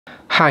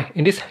Hi,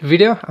 in this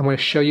video I'm going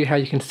to show you how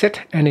you can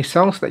set any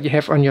songs that you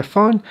have on your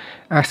phone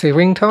as a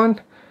ringtone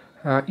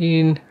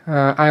in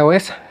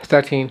iOS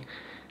 13.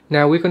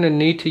 Now we're going to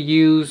need to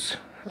use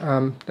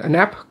an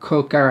app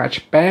called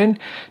GarageBand.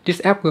 This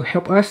app will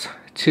help us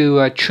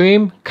to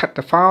trim, cut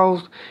the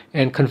files,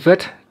 and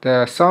convert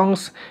the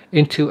songs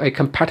into a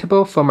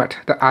compatible format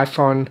that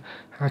iPhone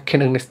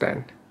can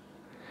understand.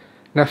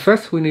 Now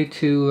first we need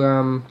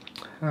to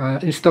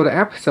install the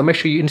app, so make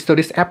sure you install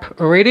this app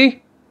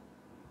already.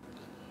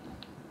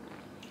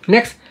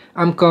 Next,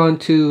 I'm going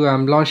to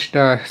launch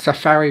the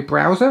Safari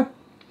browser.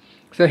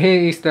 So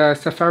here is the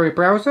Safari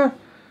browser.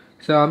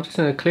 So I'm just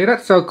going to clear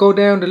that. So go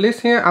down the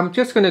list here. I'm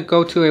just going to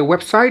go to a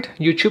website,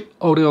 YouTube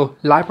Audio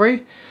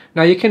Library.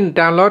 Now you can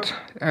download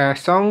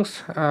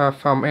songs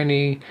from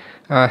any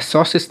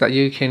sources that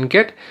you can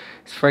get.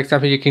 So for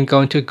example, you can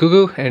go into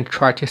Google and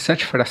try to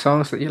search for the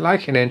songs that you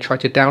like and then try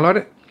to download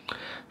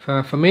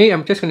it. For me,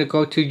 I'm just going to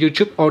go to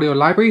YouTube Audio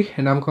Library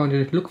and I'm going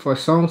to look for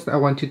songs that I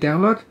want to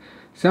download.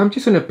 So I'm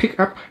just going to pick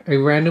up a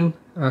random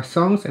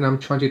songs and I'm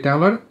trying to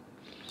download it.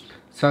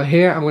 So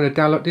here I'm going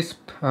to download this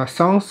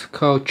songs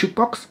called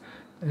Jukebox,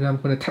 and I'm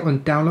going to tap on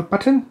download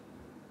button.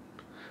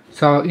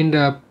 So in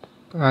the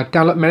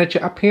download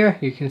manager up here,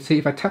 you can see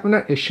if I tap on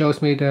it, it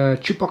shows me the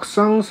Jukebox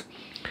songs.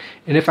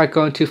 And if I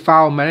go into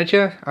file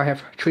manager, I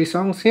have 3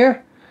 songs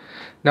here.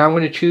 Now I'm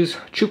going to choose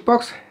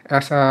Jukebox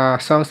as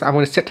songs that I'm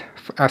going to set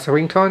as a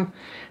ringtone.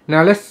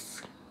 Now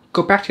let's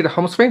go back to the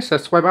home screen. So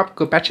swipe up,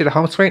 go back to the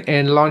home screen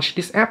and launch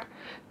this app,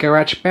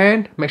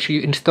 GarageBand. Make sure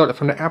you install it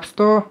from the App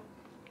Store.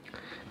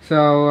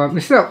 So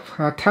instead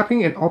of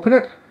tapping and open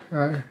it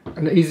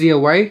an easier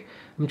way,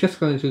 I'm just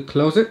going to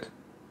close it.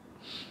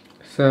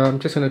 So I'm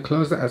just going to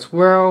close it as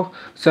well.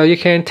 So you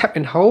can tap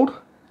and hold,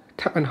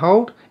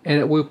 and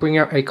it will bring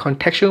up a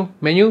contextual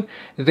menu.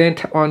 Then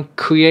tap on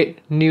Create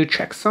New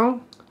Track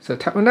Song. So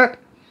tap on that,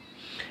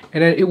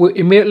 and then it will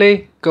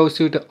immediately go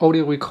to the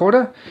audio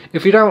recorder.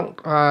 If you don't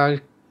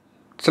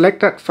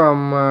select that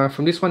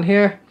from this one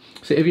here,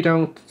 so if you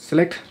don't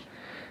select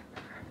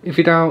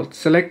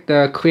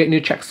the Create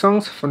New Track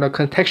Songs from the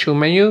contextual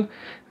menu,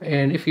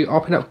 and if you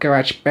open up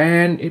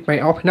GarageBand, it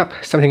may open up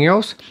something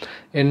else.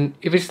 And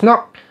if it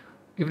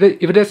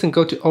doesn't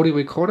go to audio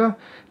recorder,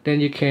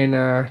 then you can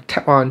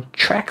tap on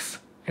Tracks,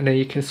 and then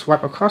you can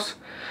swipe across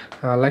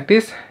like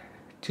this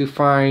to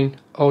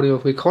find audio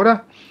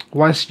recorder.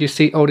 Once you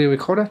see audio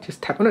recorder,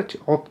 just tap on it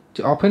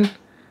to open.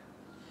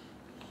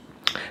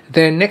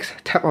 Then next,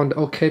 tap on the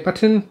OK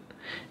button,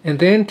 and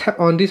then tap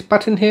on this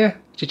button here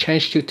to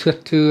change to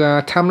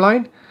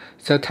timeline.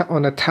 So tap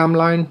on the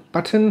timeline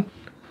button,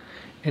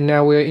 and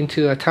now we're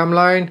into a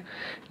timeline.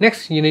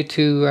 Next, you need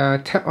to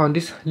tap on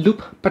this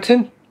loop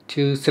button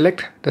to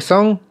select the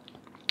song.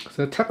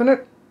 So tap on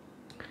it,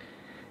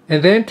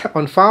 and then tap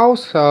on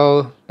files.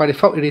 So by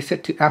default it is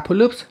set to Apple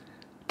Loops.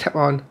 Tap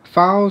on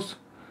files,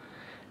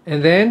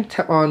 and then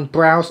tap on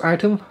browse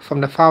item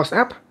from the files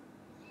app.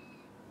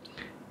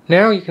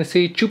 Now you can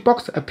see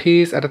Jukebox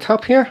appears at the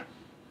top here.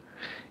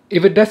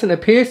 If it doesn't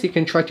appear, you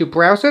can try to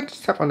browse it.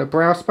 Tap on the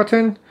browse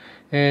button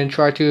and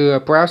try to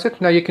browse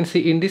it. Now you can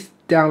see in this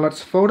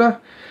downloads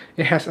folder,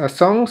 it has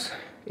songs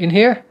in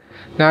here.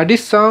 Now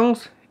this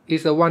songs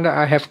is the one that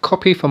I have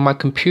copied from my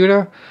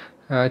computer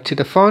to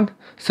the phone.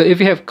 So if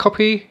you have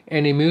copied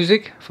any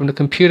music from the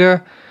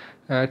computer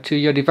to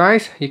your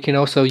device, you can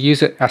also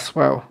use it as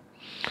well.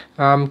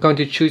 I'm going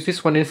to choose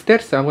this one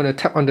instead. So I'm going to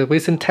tap on the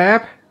recent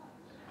tab,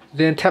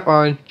 then tap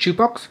on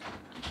Jukebox.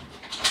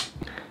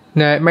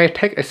 Now it may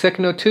take a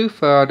second or two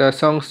for the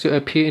songs to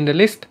appear in the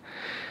list.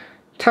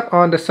 Tap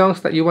on the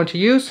songs that you want to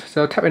use,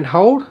 so tap and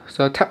hold.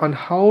 So tap on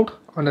hold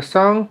on the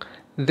song,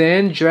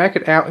 then drag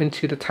it out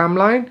into the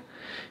timeline.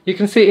 You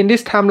can see in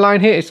this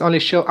timeline here, it's only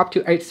show up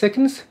to 8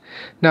 seconds.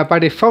 Now by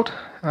default,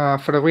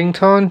 for the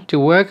ringtone to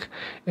work,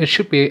 it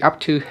should be up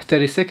to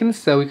 30 seconds,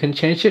 so we can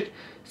change it.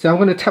 So I'm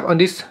going to tap on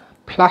this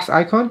plus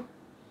icon.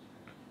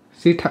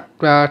 See, tap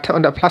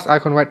on the plus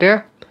icon right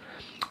there.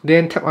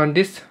 Then tap on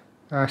this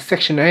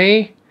section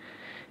A.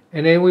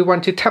 And then we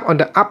want to tap on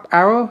the up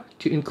arrow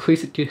to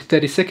increase it to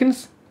 30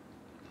 seconds.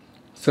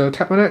 So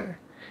tap on it,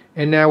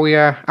 and now we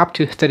are up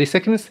to 30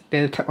 seconds.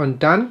 Then tap on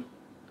done,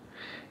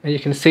 and you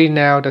can see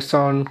now the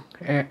song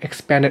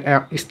expanded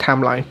out its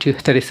timeline to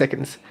 30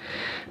 seconds.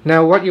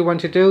 Now what you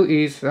want to do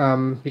is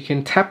you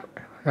can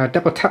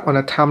double tap on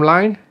the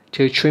timeline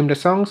to trim the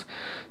songs.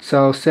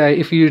 So say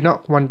if you do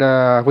not want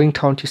the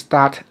ringtone to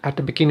start at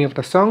the beginning of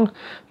the song,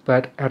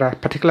 but at a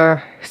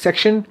particular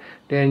section,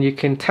 then you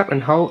can tap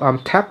and hold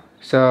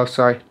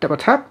double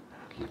tap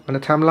on the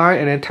timeline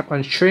and then tap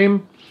on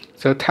trim.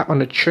 So tap on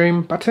the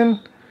trim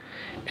button,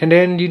 and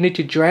then you need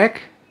to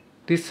drag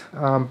this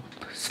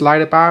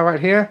slider bar right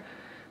here.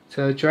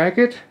 So drag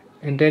it,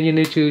 and then you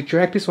need to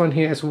drag this one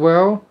here as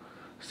well.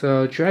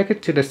 So drag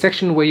it to the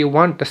section where you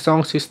want the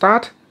songs to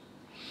start,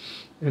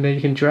 and then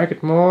you can drag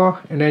it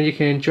more, and then you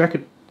can drag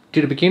it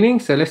to the beginning.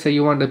 So let's say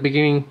you want the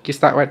beginning to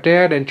start right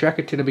there, then drag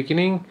it to the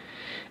beginning.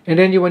 And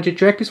then you want to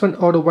drag this one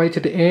all the way to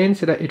the end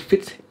so that it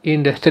fits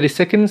in the 30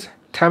 seconds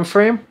time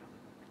frame.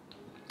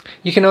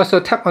 You can also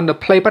tap on the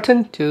play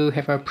button to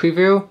have a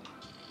preview.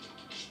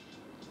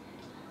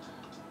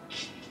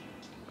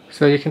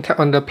 So you can tap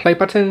on the play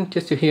button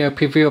just to hear a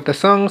preview of the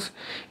songs.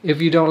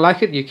 If you don't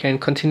like it, you can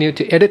continue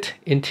to edit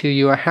until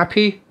you are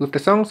happy with the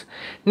songs.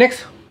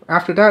 Next,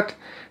 after that,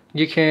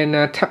 you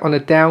can tap on the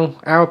down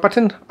arrow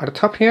button at the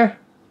top here.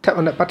 Tap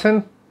on that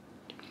button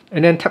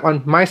and then tap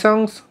on My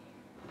Songs.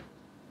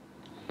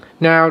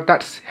 Now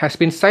that has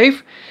been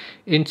saved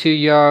into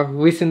your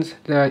recent,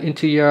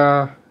 into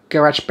your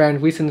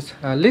GarageBand recent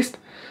list.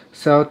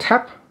 So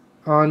tap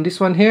on this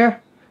one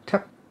here.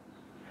 Tap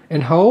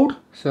and hold.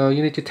 So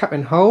you need to tap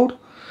and hold.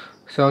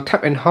 So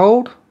tap and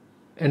hold,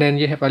 and then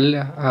you have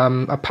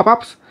a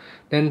pop-ups.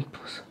 Then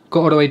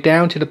go all the way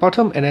down to the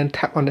bottom, and then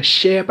tap on the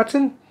share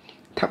button.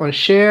 Tap on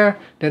share,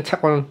 then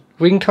tap on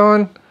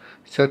ringtone.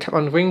 So tap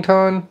on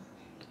ringtone,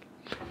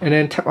 and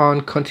then tap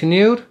on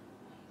continued.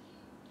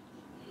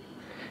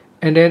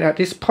 And then at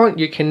this point,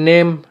 you can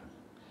name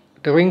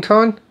the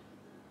ringtone.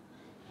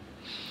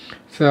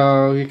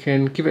 So you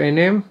can give it a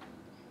name.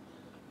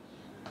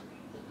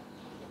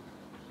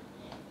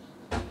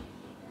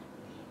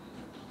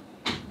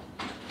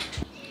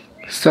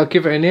 So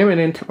give it a name and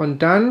then tap on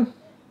done.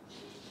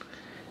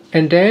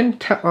 And then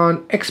tap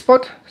on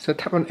export. So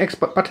tap on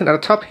export button at the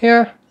top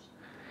here.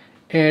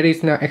 And it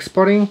is now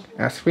exporting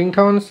as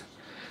ringtones.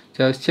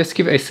 So just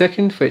give it a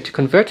second for it to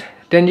convert.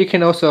 Then you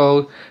can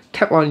also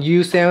tap on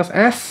use sounds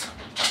as.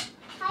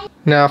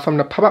 Now from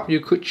the pop-up you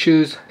could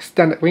choose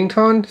standard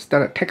ringtone,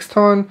 standard text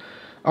tone,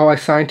 or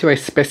assign to a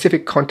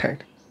specific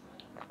contact.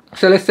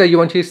 So let's say you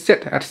want to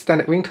set at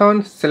standard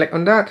ringtone, select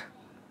on that.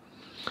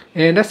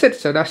 And that's it.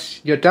 So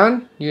you're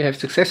done. You have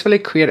successfully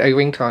created a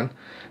ringtone.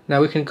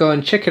 Now we can go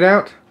and check it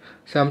out.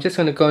 So I'm just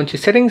going to go into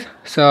settings.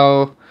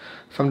 So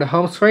from the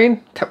home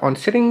screen, tap on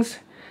settings,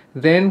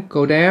 then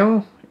go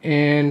down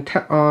and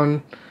tap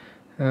on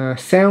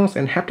sounds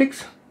and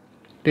haptics,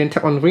 then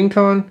tap on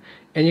ringtone,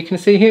 and you can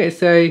see here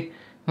it's a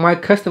my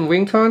custom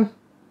ringtone.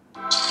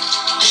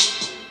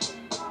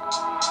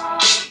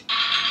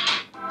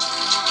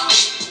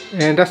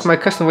 And that's my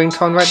custom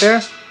ringtone right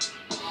there.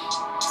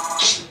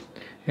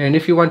 And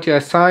if you want to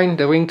assign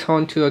the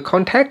ringtone to a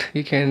contact,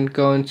 you can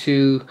go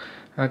into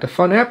the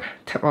phone app,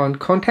 tap on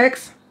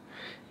contacts,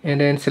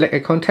 and then select a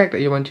contact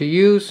that you want to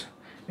use,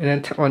 and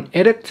then tap on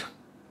edit,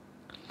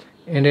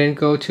 and then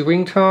go to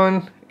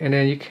ringtone, and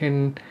then you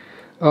can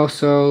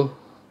also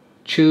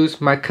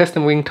choose my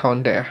custom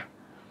ringtone there,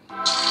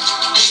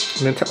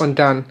 and then tap on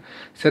done.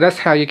 So that's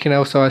how you can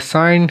also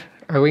assign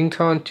a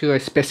ringtone to a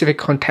specific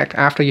contact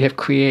after you have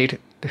created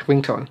the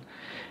ringtone.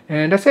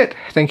 And that's it.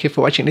 Thank you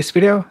for watching this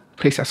video.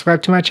 Please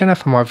subscribe to my channel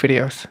for more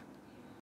videos.